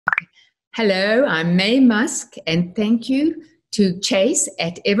Hello, I'm Maye Musk, and thank you to Chase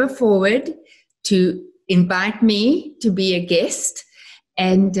at Everforward to invite me to be a guest.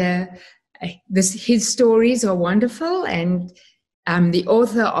 And his stories are wonderful, and I'm the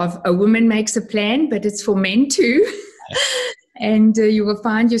author of A Woman Makes a Plan, but it's for men too. And you will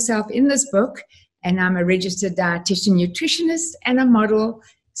find yourself in this book. And I'm a registered dietitian nutritionist and a model,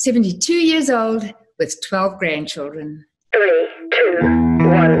 72 years old with 12 grandchildren. 3, 2,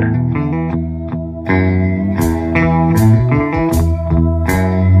 1.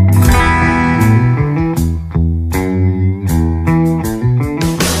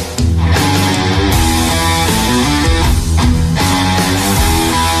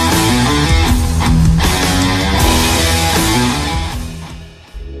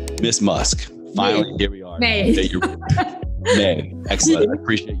 Miss Musk, finally, here we are. Maye. Maye, excellent. I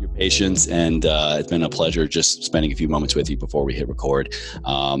appreciate your patience, and it's been a pleasure just spending a few moments with you before we hit record.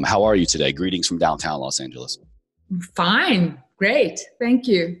 How are you today? Greetings from downtown Los Angeles. Fine. Great. Thank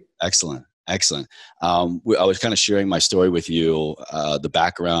you. Excellent. I was kind of sharing my story with you, the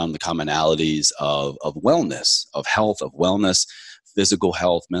background, the commonalities of wellness, of health, of wellness, physical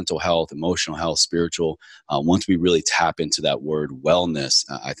health, mental health, emotional health, spiritual. Once we really tap into that word wellness,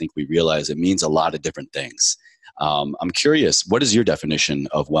 I think we realize it means a lot of different things. I'm curious, what is your definition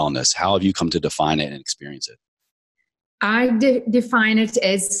of wellness? How have you come to define it and experience it? I define it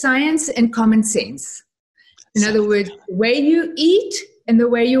as science and common sense. In other words, the way you eat and the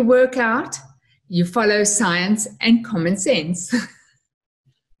way you work out, you follow science and common sense.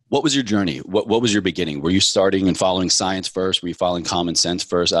 What was your journey? What was your beginning? Were you starting and following science first? Were you following common sense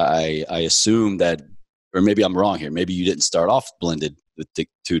first? I assume that, or maybe I'm wrong here. Maybe you didn't start off blended the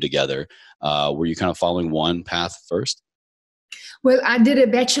two together. Were you kind of following one path first? Well, I did a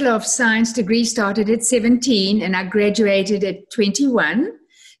Bachelor of Science degree, started at 17, and I graduated at 21.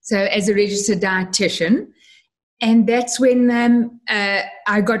 So as a registered dietitian. And that's when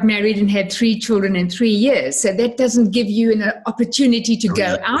I got married and had 3 children in 3 years. So that doesn't give you an opportunity to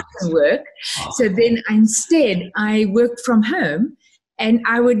go out and work. So then instead, I worked from home, and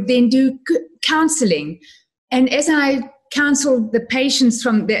I would then do counseling. And as I counseled the patients,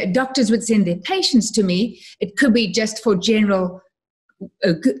 from the doctors would send their patients to me, it could be just for general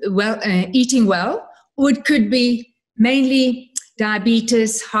eating well, or it could be mainly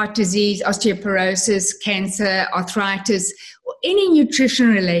diabetes, heart disease, osteoporosis, cancer, arthritis, or any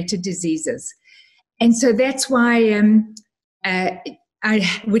nutrition-related diseases. And so that's why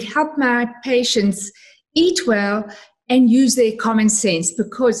I would help my patients eat well and use their common sense,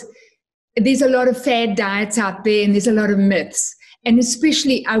 because there's a lot of fad diets out there and there's a lot of myths. And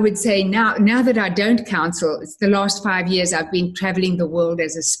especially, I would say now that I don't counsel, it's the last 5 years I've been traveling the world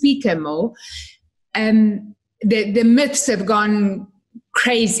as a speaker more, the myths have gone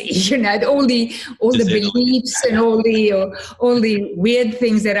crazy, all the beliefs and all the weird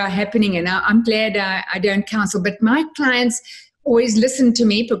things that are happening. And I'm glad I don't counsel, but my clients always listen to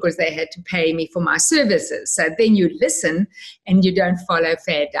me because they had to pay me for my services. So then you listen and you don't follow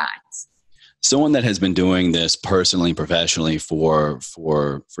fad diets. Someone that has been doing this personally and professionally for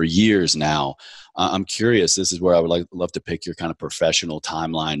years now, I'm curious, this is where I would love to pick your kind of professional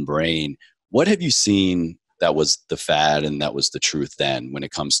timeline brain. What have you seen that was the fad and that was the truth then when it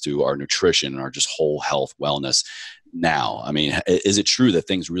comes to our nutrition and our just whole health wellness now? I mean, is it true that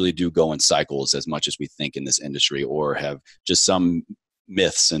things really do go in cycles as much as we think in this industry, or have just some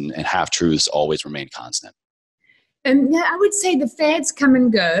myths and half-truths always remained constant? Yeah, I would say the fads come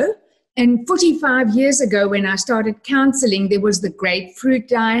and go. And 45 years ago, when I started counseling, there was the grapefruit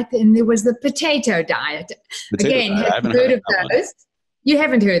diet and there was the potato diet. Again, have you heard of those? You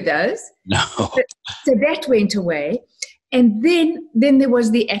haven't heard those? No. So that went away. And then there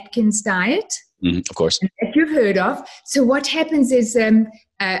was the Atkins diet. Of course. That you've heard of. So what happens is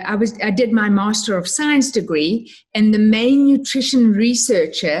I did my Master of Science degree, and the main nutrition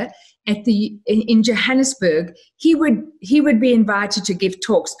researcher in Johannesburg, he would be invited to give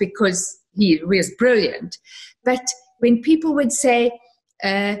talks because he was brilliant. But when people would say,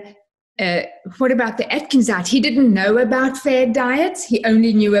 what about the Atkins diet? He didn't know about fad diets. He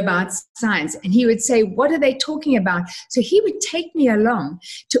only knew about science. And he would say, what are they talking about? So he would take me along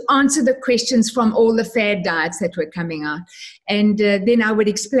to answer the questions from all the fad diets that were coming out. And then I would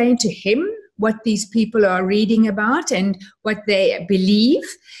explain to him what these people are reading about and what they believe.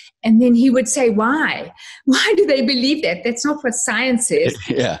 And then he would say, why? Why do they believe that? That's not what science is.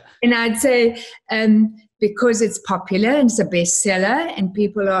 Yeah. And I'd say, because it's popular and it's a bestseller and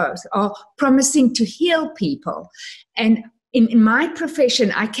people are promising to heal people. And in my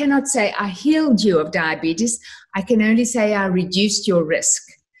profession, I cannot say I healed you of diabetes. I can only say I reduced your risk.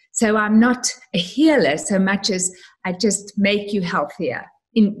 So I'm not a healer so much as I just make you healthier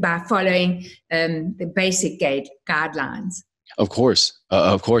by following the basic guidelines. Of course.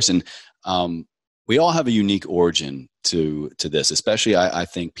 And we all have a unique origin to this, especially I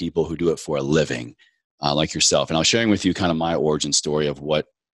think people who do it for a living, like yourself. And I was sharing with you kind of my origin story of what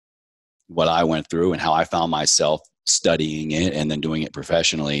I went through and how I found myself studying it and then doing it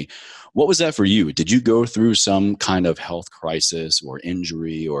professionally. What was that for you? Did you go through some kind of health crisis or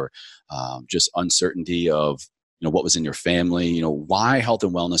injury or just uncertainty of, what was in your family? Why health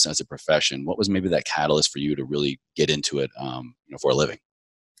and wellness as a profession? What was maybe that catalyst for you to really get into it, for a living?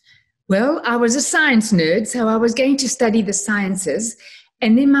 Well, I was a science nerd, so I was going to study the sciences.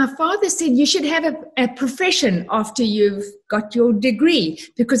 And then my father said, you should have a profession after you've got your degree,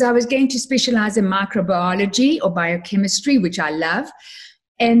 because I was going to specialize in microbiology or biochemistry, which I love.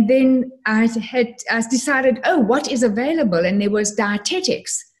 And then I decided, what is available? And there was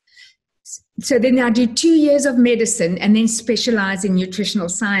dietetics. So then I did 2 years of medicine and then specialize in nutritional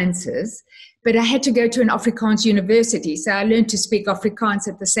sciences. But I had to go to an Afrikaans university, so I learned to speak Afrikaans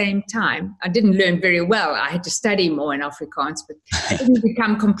at the same time. I didn't learn very well. I had to study more in Afrikaans, but I didn't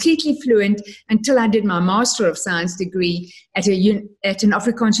become completely fluent until I did my Master of Science degree at an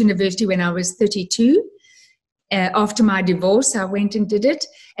Afrikaans university when I was 32. After my divorce, I went and did it,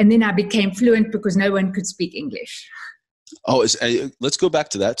 and then I became fluent because no one could speak English. Oh, let's go back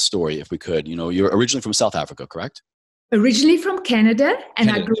to that story if we could. You're originally from South Africa, correct? Originally from Canada, and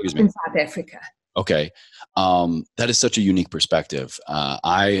I grew up in South Africa. Okay. That is such a unique perspective.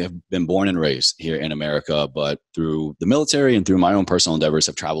 I have been born and raised here in America, but through the military and through my own personal endeavors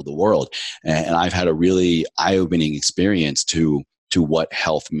have traveled the world. And I've had a really eye-opening experience to what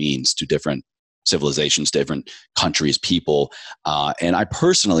health means to different civilizations, different countries, people. And I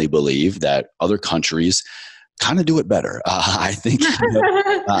personally believe that other countries kind of do it better. I think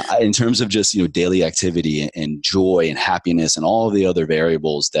in terms of just, daily activity and joy and happiness and all of the other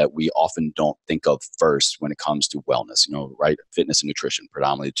variables that we often don't think of first when it comes to wellness, right? Fitness and nutrition,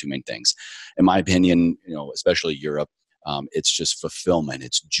 predominantly the two main things. In my opinion, especially Europe, it's just fulfillment,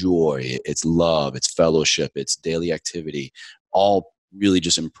 it's joy, it's love, it's fellowship, it's daily activity, all really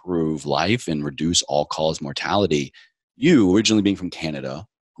just improve life and reduce all-cause mortality. You, originally being from Canada,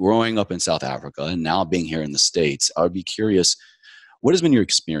 growing up in South Africa, and now being here in the States, I would be curious, what has been your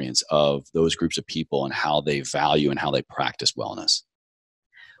experience of those groups of people and how they value and how they practice wellness?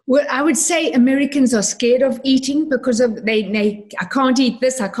 Well, I would say Americans are scared of eating because of I can't eat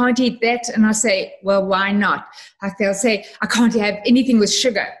this, I can't eat that. And I say, well, why not? Like they'll say, I can't have anything with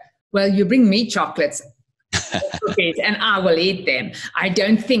sugar. Well, you bring me chocolates and I will eat them. I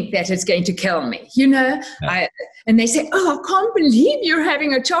don't think that it's going to kill me, and they say, I can't believe you're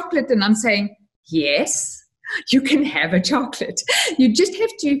having a chocolate. And I'm saying, yes, you can have a chocolate. You just have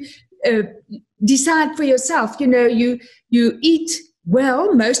to decide for yourself. You eat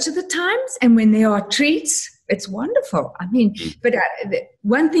well most of the times, and when there are treats, it's wonderful. But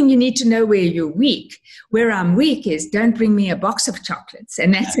one thing you need to know where you're weak. Where I'm weak is don't bring me a box of chocolates.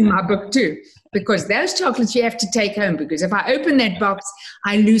 And that's in my book too, because those chocolates you have to take home, because if I open that box,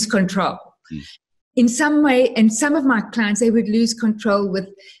 I lose control. In some way, and some of my clients, they would lose control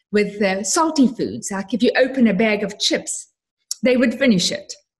with salty foods. Like if you open a bag of chips, they would finish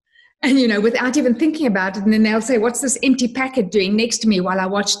it. And, without even thinking about it. And then they'll say, what's this empty packet doing next to me while I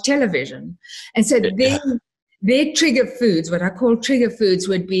watch television? And so their trigger foods, what I call trigger foods,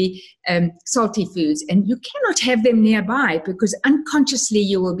 would be salty foods. And you cannot have them nearby because unconsciously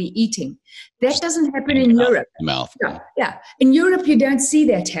you will be eating. That doesn't happen in Europe. Mouth. Yeah. In Europe, you don't see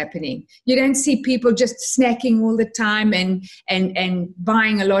that happening. You don't see people just snacking all the time and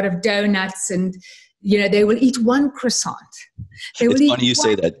buying a lot of donuts and, they will eat one croissant. It's funny you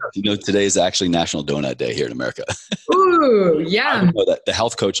say that. Today is actually National Donut Day here in America. Ooh, yum. I know that the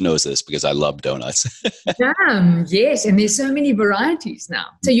health coach knows this because I love donuts. Yum, yes. And there's so many varieties now.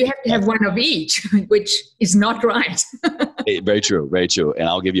 So you have to have one of each, which is not right. Hey, very true, very true. And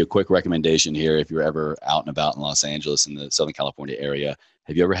I'll give you a quick recommendation here. If you're ever out and about in Los Angeles in the Southern California area,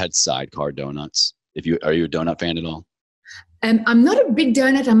 have you ever had Sidecar donuts? Are you a donut fan at all? I'm not a big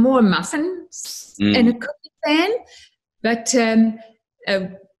donut. I'm more a muffin and a cookie fan. But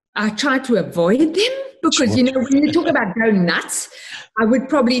I try to avoid them because, when you talk about donuts, I would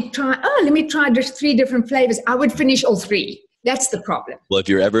probably try, let me try just 3 different flavors. I would finish all 3. That's the problem. Well, if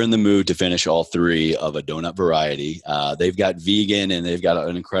you're ever in the mood to finish all 3 of a donut variety, they've got vegan and they've got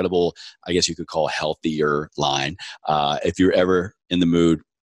an incredible, I guess you could call healthier line. If you're ever in the mood,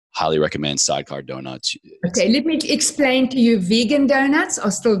 highly recommend Sidecar Donuts. Okay, let me explain to you. Vegan donuts are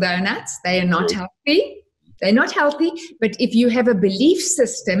still donuts. They are not healthy. They're not healthy, but if you have a belief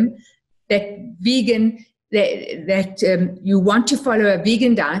system that vegan, that you want to follow a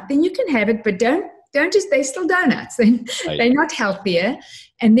vegan diet, then you can have it, but don't just, they're still donuts. They're not healthier.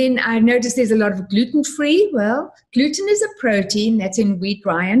 And then I noticed there's a lot of gluten-free. Well, gluten is a protein that's in wheat,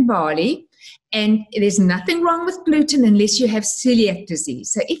 rye, and barley. And there's nothing wrong with gluten unless you have celiac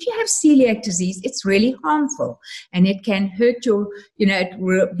disease. So if you have celiac disease, it's really harmful and it can hurt it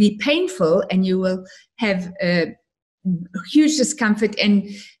will be painful and you will have huge discomfort, and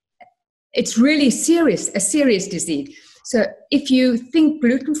it's really a serious disease. So if you think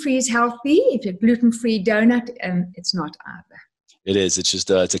gluten-free is healthy, if you're gluten-free donut, it's not either. It is. It's just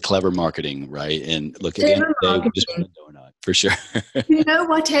it's a clever marketing, right? And look, at the end of the day, we just want a donut for sure. You know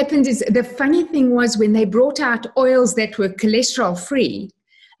what happened is, the funny thing was when they brought out oils that were cholesterol-free,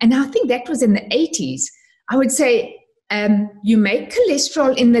 and I think that was in the 80s, I would say you make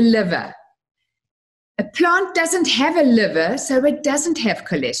cholesterol in the liver. A plant doesn't have a liver, so it doesn't have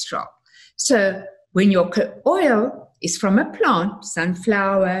cholesterol. So when your oil is from a plant,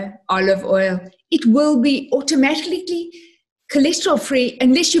 sunflower, olive oil, it will be automatically cholesterol-free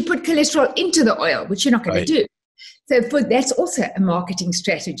unless you put cholesterol into the oil, which you're not going to do. So that's also a marketing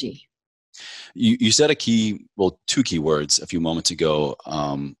strategy. You said two key words a few moments ago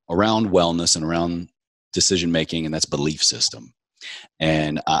around wellness and around decision-making, and that's belief system.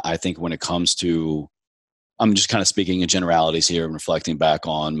 And I think when it comes to, I'm just kind of speaking in generalities here and reflecting back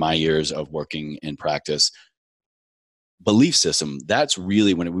on my years of working in practice, belief system, that's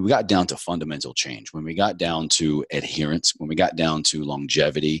really when we got down to fundamental change, when we got down to adherence, when we got down to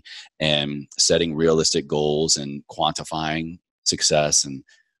longevity and setting realistic goals and quantifying success and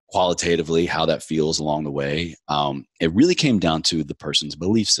qualitatively how that feels along the way. It really came down to the person's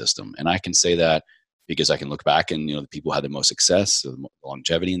belief system. And I can say that because I can look back and, the people who had the most success, the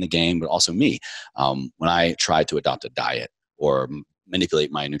longevity in the game, but also me. When I tried to adopt a diet or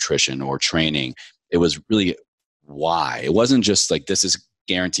manipulate my nutrition or training, it was really why. It wasn't just like, this is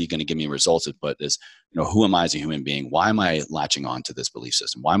guaranteed going to give me results, but this, who am I as a human being? Why am I latching on to this belief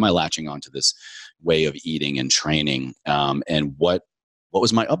system? Why am I latching on to this way of eating and training? And what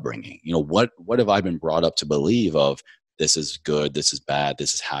was my upbringing? What have I been brought up to believe of? This is good, this is bad,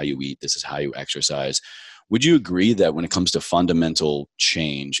 this is how you eat, this is how you exercise. Would you agree that when it comes to fundamental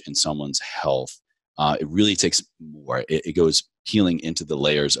change in someone's health, it really takes more? It goes peeling into the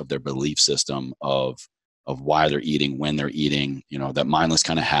layers of their belief system of why they're eating, when they're eating, that mindless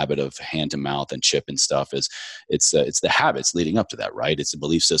kind of habit of hand to mouth and chip and stuff it's the habits leading up to that, right? It's the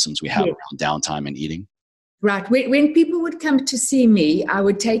belief systems we have around downtime and eating. Right. When people would come to see me, I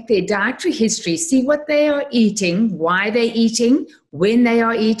would take their dietary history, see what they are eating, why they're eating, when they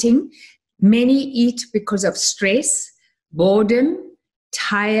are eating. Many eat because of stress, boredom,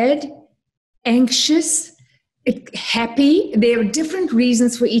 tired, anxious, happy. There are different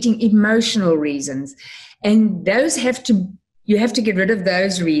reasons for eating, emotional reasons. And you have to get rid of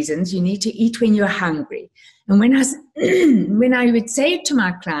those reasons. You need to eat when you're hungry. And when I would say it to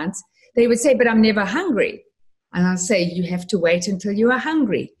my clients, they would say, but I'm never hungry. And I'll say, you have to wait until you are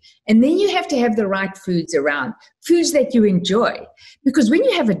hungry. And then you have to have the right foods around, foods that you enjoy. Because when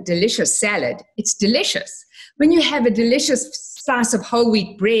you have a delicious salad, it's delicious. When you have a delicious slice of whole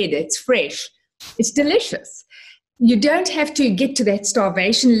wheat bread, it's fresh, it's delicious. You don't have to get to that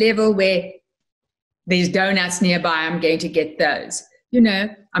starvation level where there's donuts nearby, I'm going to get those.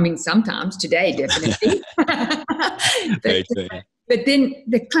 Sometimes, today, definitely. But then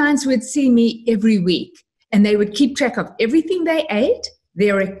the clients would see me every week and they would keep track of everything they ate,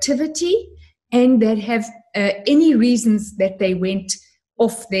 their activity, and they'd have any reasons that they went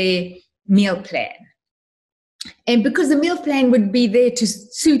off their meal plan. And because the meal plan would be there to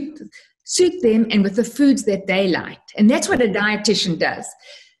suit them and with the foods that they liked. And that's what a dietitian does.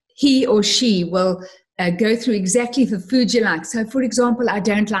 He or she will go through exactly the foods you like. So, for example, I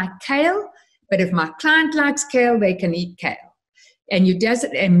don't like kale, but if my client likes kale, they can eat kale.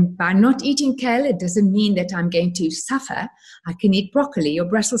 And by not eating kale, it doesn't mean that I'm going to suffer. I can eat broccoli or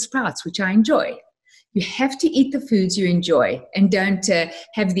Brussels sprouts, which I enjoy. You have to eat the foods you enjoy and don't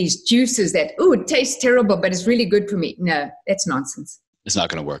have these juices that, it tastes terrible, but it's really good for me. No, that's nonsense. It's not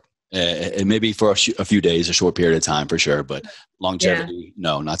going to work. It may be for a few days, a short period of time for sure, but longevity,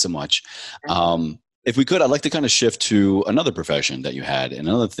 no, not so much. If we could, I'd like to kind of shift to another profession that you had and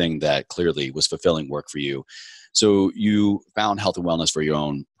another thing that clearly was fulfilling work for you. So you found health and wellness for your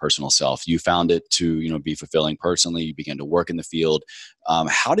own personal self. You found it to, be fulfilling personally. You began to work in the field.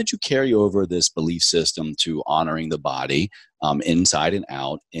 How did you carry over this belief system to honoring the body inside and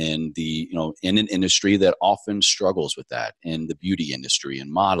out in in an industry that often struggles with that, in the beauty industry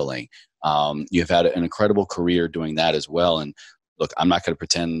and modeling? You've had an incredible career doing that as well. And look, I'm not going to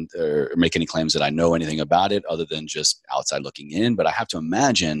pretend or make any claims that I know anything about it other than just outside looking in. But I have to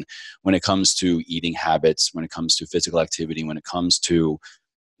imagine when it comes to eating habits, when it comes to physical activity, when it comes to,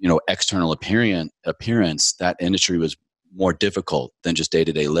 external appearance, that industry was more difficult than just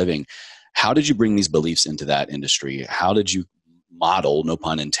day-to-day living. How did you bring these beliefs into that industry? How did you model, no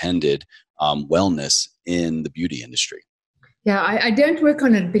pun intended, wellness in the beauty industry? Yeah, I don't work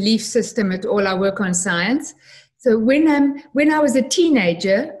on a belief system at all. I work on science. So when I was a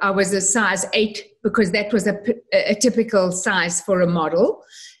teenager, I was a size 8 because that was a typical size for a model.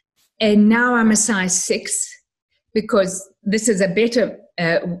 And now I'm a size 6 because this is a better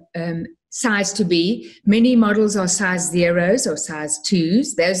size to be. Many models are size 0s or size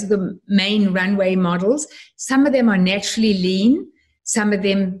 2s. Those are the main runway models. Some of them are naturally lean. Some of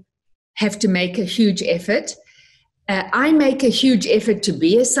them have to make a huge effort. I make a huge effort to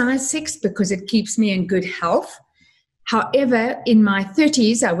be a size 6 because it keeps me in good health. However, in my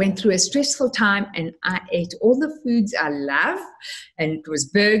 30s, I went through a stressful time and I ate all the foods I love. And it was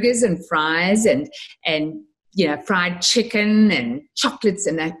burgers and fries and fried chicken and chocolates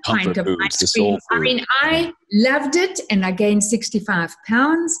and a pint of ice cream. I mean, I loved it and I gained 65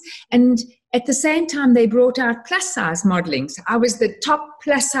 pounds. And at the same time, they brought out plus size modeling. So I was the top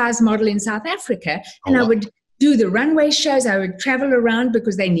plus size model in South Africa. And I would do the runway shows. I would travel around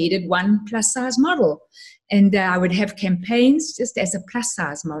because they needed one plus size model. And I would have campaigns just as a plus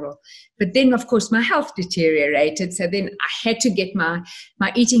size model. But then, of course, my health deteriorated. So then I had to get my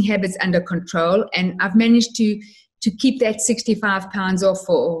eating habits under control. And I've managed to keep that 65 pounds off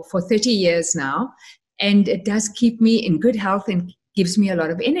for 30 years now. And it does keep me in good health and gives me a lot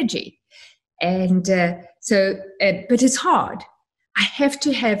of energy. And but it's hard. I have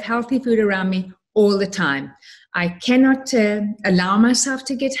to have healthy food around me all the time. I cannot allow myself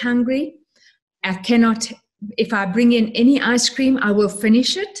to get hungry. I cannot, if I bring in any ice cream, I will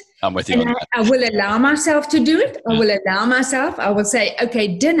finish it. I'm with you on that. I will allow myself to do it. I will say, okay,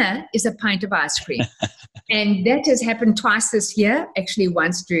 dinner is a pint of ice cream. And that has happened twice this year, actually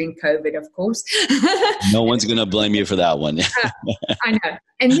once during COVID, of course. No one's going to blame you for that one. I know.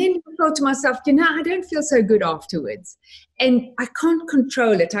 And then I thought to myself, I don't feel so good afterwards. And I can't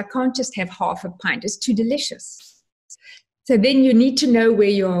control it. I can't just have half a pint. It's too delicious. So then you need to know where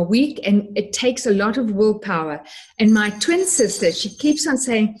you are weak, and it takes a lot of willpower. And my twin sister, she keeps on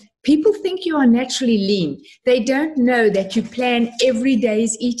saying, people think you are naturally lean. They don't know that you plan every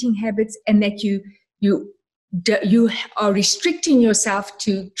day's eating habits and that you are restricting yourself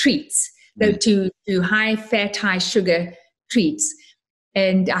to treats, to high fat, high sugar treats.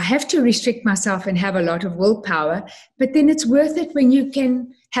 And I have to restrict myself and have a lot of willpower, but then it's worth it when you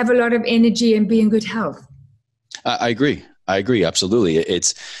can have a lot of energy and be in good health. I agree. Absolutely.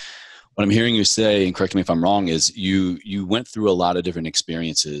 It's what I'm hearing you say, and correct me if I'm wrong, is you went through a lot of different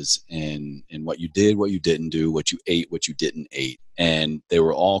experiences in what you did, what you didn't do, what you ate, what you didn't eat. And they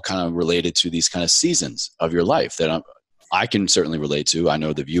were all kind of related to these kind of seasons of your life that I can certainly relate to. I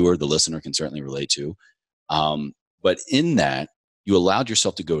know the viewer, the listener can certainly relate to. But in that, you allowed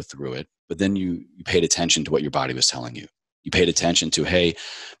yourself to go through it, but then you paid attention to what your body was telling you. You paid attention to, hey,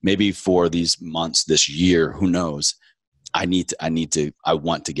 maybe for these months, this year, who knows, I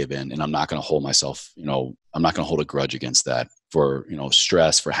want to give in, and I'm not going to hold myself, I'm not going to hold a grudge against that for,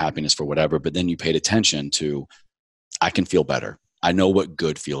 stress, for happiness, for whatever. But then you paid attention to, I can feel better. I know what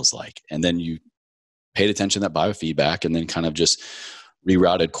good feels like. And then you paid attention to that biofeedback and then kind of just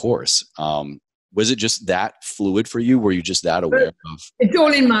rerouted course. Was it just that fluid for you? Were you just that aware of? It's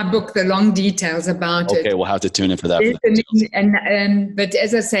all in my book, the long details about it. Okay, we'll have to tune in for that. But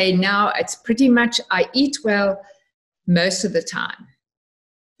as I say, now it's pretty much, I eat well most of the time.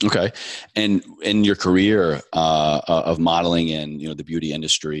 Okay. And in your career of modeling in, the beauty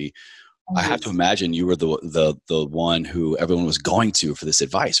industry, I have to imagine you were the one who everyone was going to for this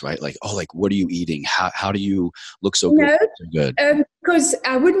advice, right? Like, what are you eating? How do you look so good? No, because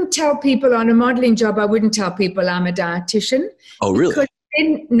I wouldn't tell people on a modeling job, I wouldn't tell people I'm a dietitian. Oh, really?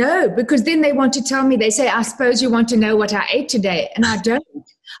 Because then they want to tell me, they say, I suppose you want to know what I ate today. And I don't.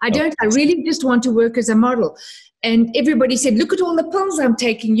 I don't. I really just want to work as a model. And everybody said, look at all the pills I'm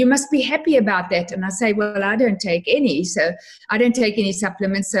taking. You must be happy about that. And I say, well, I don't take any. So I don't take any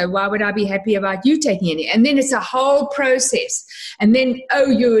supplements. So why would I be happy about you taking any? And then it's a whole process. And then, oh,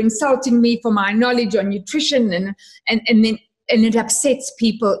 you're insulting me for my knowledge on nutrition. And it upsets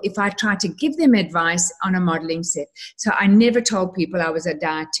people if I try to give them advice on a modeling set. So I never told people I was a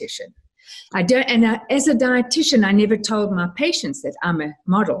dietitian. As a dietitian, I never told my patients that I'm a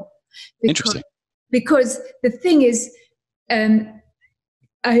model. Interesting. Because the thing is, the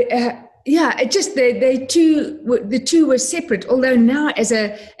two were separate. Although now, as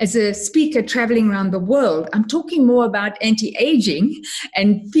a speaker traveling around the world, I'm talking more about anti-aging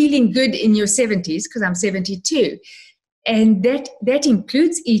and feeling good in your 70s, because I'm 72, and that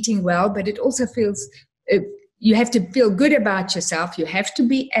includes eating well, but it also feels you have to feel good about yourself. You have to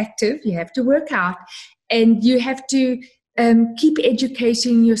be active. You have to work out, and you have to keep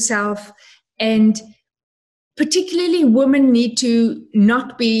educating yourself. And particularly women need to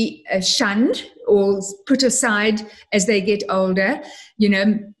not be shunned or put aside as they get older. You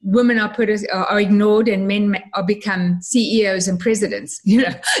know, women are ignored and men are become CEOs and presidents. You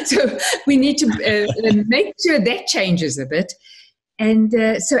know, so we need to make sure that changes a bit. And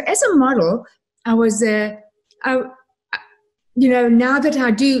so as a model, I was, now that I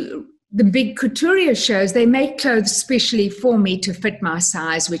do the big couturier shows, they make clothes specially for me to fit my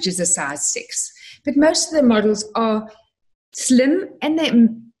size, which is a size 6. But most of the models are slim, and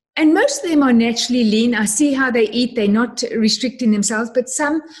most of them are naturally lean. I see how they eat. They're not restricting themselves, but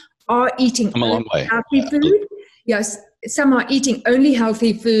some are eating healthy food. Yes, some are eating only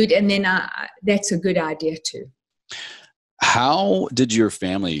healthy food, and then that's a good idea too. How did your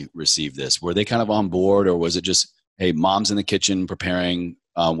family receive this? Were they kind of on board, or was it just, hey, mom's in the kitchen preparing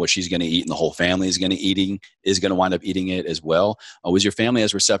what she's going to eat, and the whole family is going to wind up eating it as well? Was your family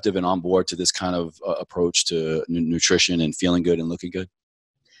as receptive and on board to this kind of approach to nutrition and feeling good and looking good?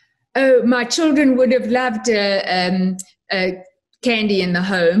 Oh, my children would have loved candy in the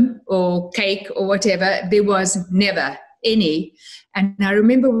home or cake or whatever. There was never any. And I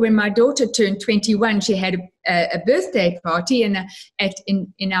remember when my daughter turned 21, she had a birthday party in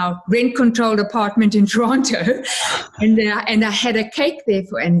our rent-controlled apartment in Toronto, and I had a cake there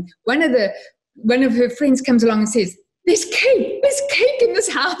and one of her friends comes along and says, "There's cake in this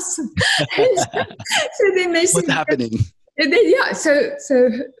house." And so then they said, "What's happening?" And then, so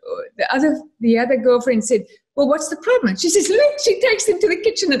the other girlfriend said, "Well, what's the problem?" She says, "Look," she takes them to the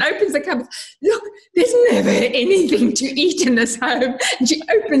kitchen and opens the cupboard. "Look, there's never anything to eat in this home." And she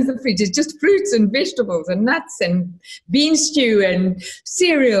opens the fridge. It's just fruits and vegetables and nuts and bean stew and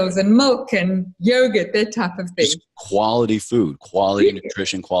cereals and milk and yogurt, that type of thing. Just quality food, quality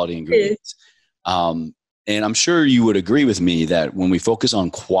nutrition, quality ingredients. Yes. And I'm sure you would agree with me that when we focus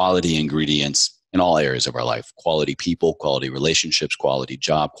on quality ingredients in all areas of our life, quality people, quality relationships, quality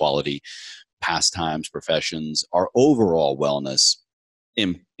job, quality pastimes, professions, our overall wellness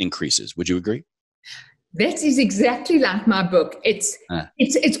increases. Would you agree? That is exactly like my book. It's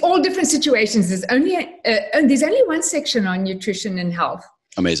all different situations. There's only one section on nutrition and health.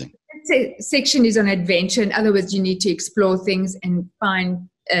 Amazing. That section is on adventure. In other words, you need to explore things and find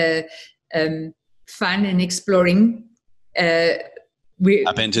fun and exploring.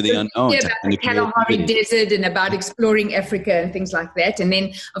 Up into the unknown. About the Kalahari Desert and about exploring Africa and things like that. And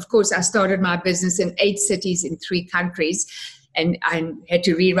then, of course, I started my business in 8 cities in 3 countries. And I had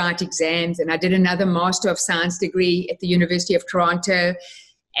to rewrite exams. And I did another Master of Science degree at the University of Toronto.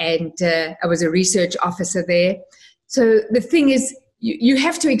 And I was a research officer there. So the thing is, you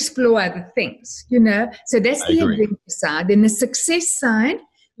have to explore other things, you know. So that's the adventure side. Then the success side,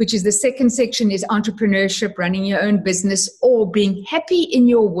 which is the second section, is entrepreneurship, running your own business, or being happy in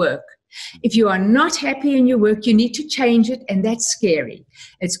your work. If you are not happy in your work, you need to change it, and that's scary.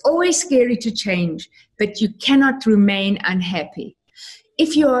 It's always scary to change, but you cannot remain unhappy.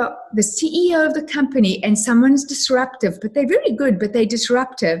 If you're the CEO of the company and someone's disruptive, but they're very good, but they're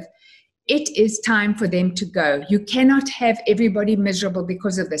disruptive, it is time for them to go. You cannot have everybody miserable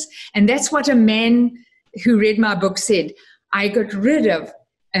because of this. And that's what a man who read my book said. I got rid of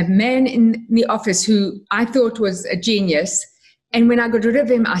a man in the office who I thought was a genius. And when I got rid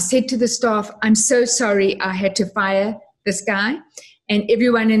of him, I said to the staff, "I'm so sorry I had to fire this guy." And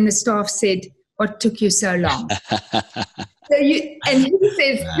everyone in the staff said, "What took you so long?" And he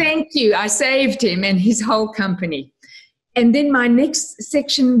says, "Thank you. I saved him and his whole company." And then my next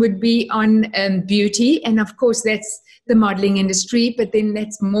section would be on beauty. And of course, that's the modeling industry, but then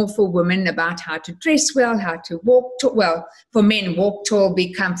that's more for women, about how to dress well, how to walk tall. Well, for men, walk tall,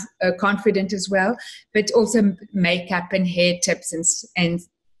 become confident as well, but also makeup and hair tips and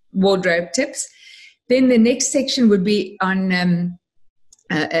wardrobe tips. Then the next section would be on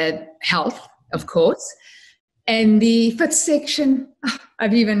health, of course. And the fifth section,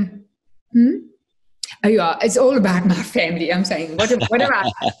 I've even, oh yeah, it's all about my family. I'm saying, what am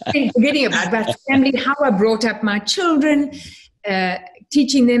I forgetting about family, how I brought up my children,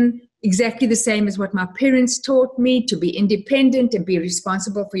 teaching them exactly the same as what my parents taught me, to be independent and be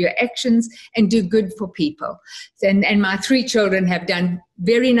responsible for your actions and do good for people. And my 3 children have done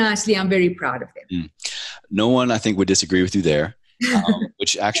very nicely. I'm very proud of them. No one, I think, would disagree with you there,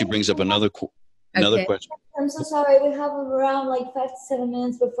 which actually brings up another question. I'm so sorry. We have around 5 to 7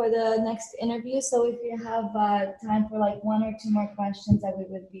 minutes before the next interview. So if you have time for 1 or 2 more questions, I would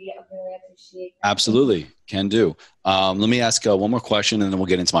really appreciate that. Absolutely. Can do. Let me ask one more question, and then we'll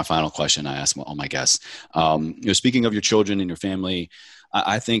get into my final question I ask all my guests. Speaking of your children and your family,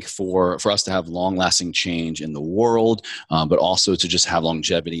 I think for us to have long-lasting change in the world, but also to just have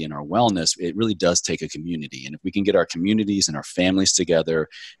longevity in our wellness, it really does take a community. And if we can get our communities and our families together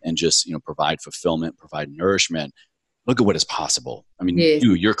and just provide fulfillment, provide nourishment, look at what is possible. I mean, yes.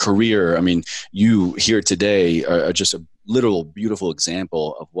 Your career, you here today are just a literal beautiful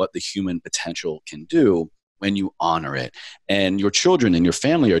example of what the human potential can do when you honor it. And your children and your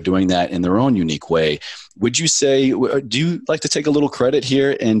family are doing that in their own unique way. Would you say, do you like to take a little credit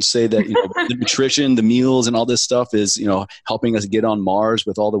here and say that the nutrition, the meals and all this stuff is, helping us get on Mars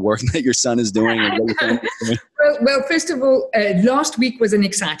with all the work that your son is doing? And what your family is doing? Well, first of all, last week was an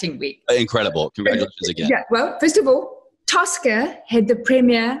exciting week. Incredible. Congratulations again. Yeah, well, first of all, Tosca had the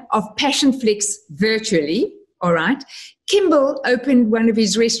premiere of Passion Flicks virtually, all right? Kimball opened one of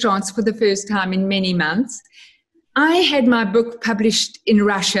his restaurants for the first time in many months. I had my book published in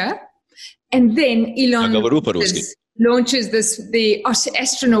Russia, and then Elon launches the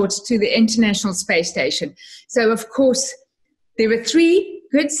astronauts to the International Space Station. So, of course, there were 3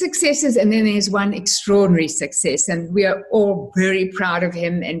 good successes, and then there's one extraordinary success, and we are all very proud of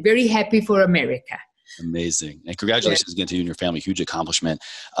him and very happy for America. Amazing. And congratulations again to you and your family. Huge accomplishment.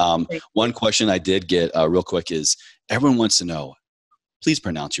 One question I did get real quick is, everyone wants to know, please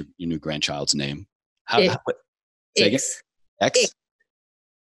pronounce your new grandchild's name. X. X?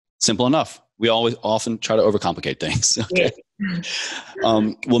 Simple enough. We often try to overcomplicate things. Okay.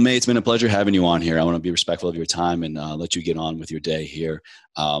 Yeah. Well, Maye, it's been a pleasure having you on here. I want to be respectful of your time and let you get on with your day here.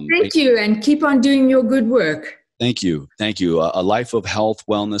 Thank you, and keep on doing your good work. Thank you. Thank you. A life of health,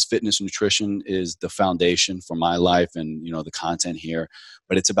 wellness, fitness, nutrition is the foundation for my life and, the content here.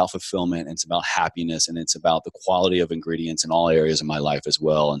 But it's about fulfillment, and it's about happiness, and it's about the quality of ingredients in all areas of my life as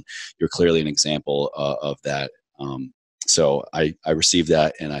well. And you're clearly an example of that. So I received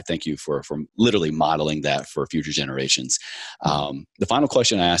that, and I thank you for literally modeling that for future generations. The final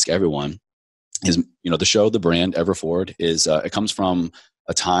question I ask everyone is, the show, the brand, Everforward, is it comes from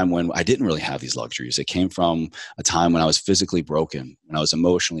a time when I didn't really have these luxuries. It came from a time when I was physically broken, when I was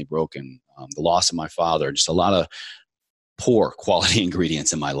emotionally broken, the loss of my father, just a lot of poor quality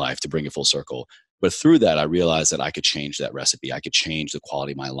ingredients in my life to bring it full circle. But through that, I realized that I could change that recipe. I could change the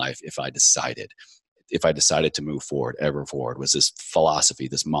quality of my life if I decided. If I decided to move forward. Everforward was this philosophy,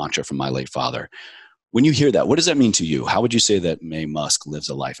 this mantra from my late father. When you hear that, what does that mean to you? How would you say that Maye Musk lives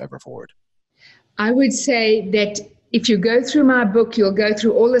a life Everforward? I would say that if you go through my book, you'll go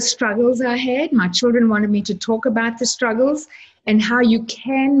through all the struggles I had. My children wanted me to talk about the struggles and how you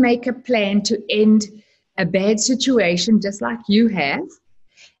can make a plan to end a bad situation just like you have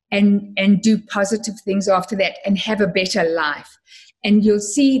and do positive things after that and have a better life. And you'll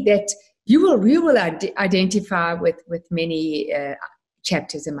see that you will identify with many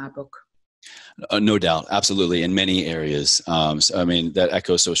chapters in my book. No doubt. Absolutely. In many areas. That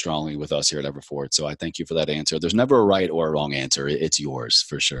echoes so strongly with us here at Everforward. So I thank you for that answer. There's never a right or a wrong answer. It's yours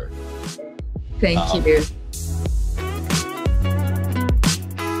for sure. Thank you.